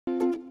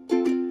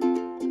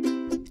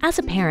As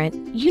a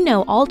parent, you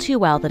know all too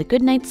well that a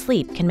good night's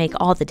sleep can make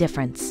all the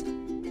difference.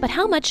 But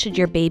how much should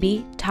your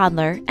baby,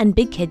 toddler, and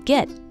big kid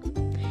get?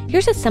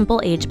 Here's a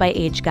simple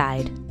age-by-age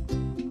guide.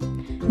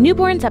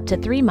 Newborns up to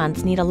 3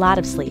 months need a lot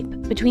of sleep,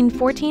 between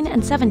 14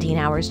 and 17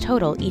 hours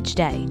total each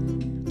day.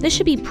 This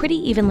should be pretty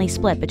evenly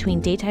split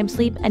between daytime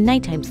sleep and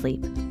nighttime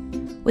sleep.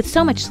 With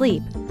so much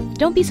sleep,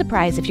 don't be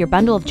surprised if your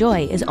bundle of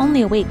joy is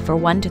only awake for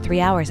 1 to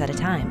 3 hours at a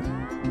time.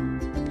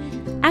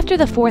 After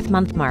the 4th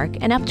month mark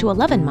and up to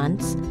 11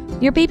 months,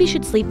 your baby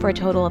should sleep for a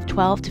total of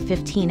 12 to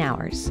 15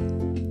 hours.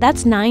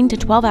 That's 9 to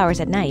 12 hours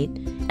at night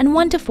and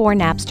 1 to 4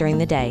 naps during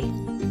the day.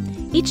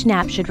 Each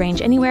nap should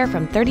range anywhere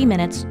from 30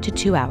 minutes to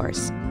 2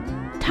 hours.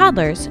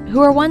 Toddlers,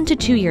 who are 1 to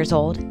 2 years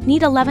old,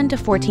 need 11 to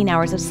 14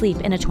 hours of sleep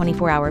in a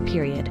 24-hour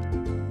period.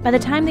 By the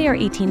time they are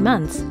 18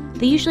 months,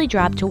 they usually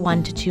drop to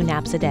 1 to 2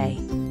 naps a day.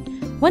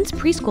 Once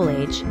preschool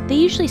age, they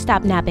usually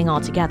stop napping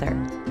altogether,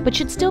 but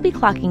should still be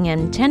clocking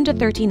in 10 to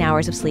 13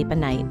 hours of sleep a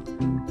night.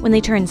 When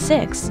they turn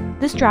 6,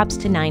 this drops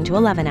to 9 to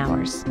 11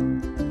 hours.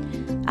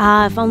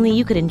 Ah, if only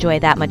you could enjoy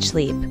that much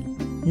sleep.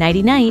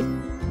 Nighty-night.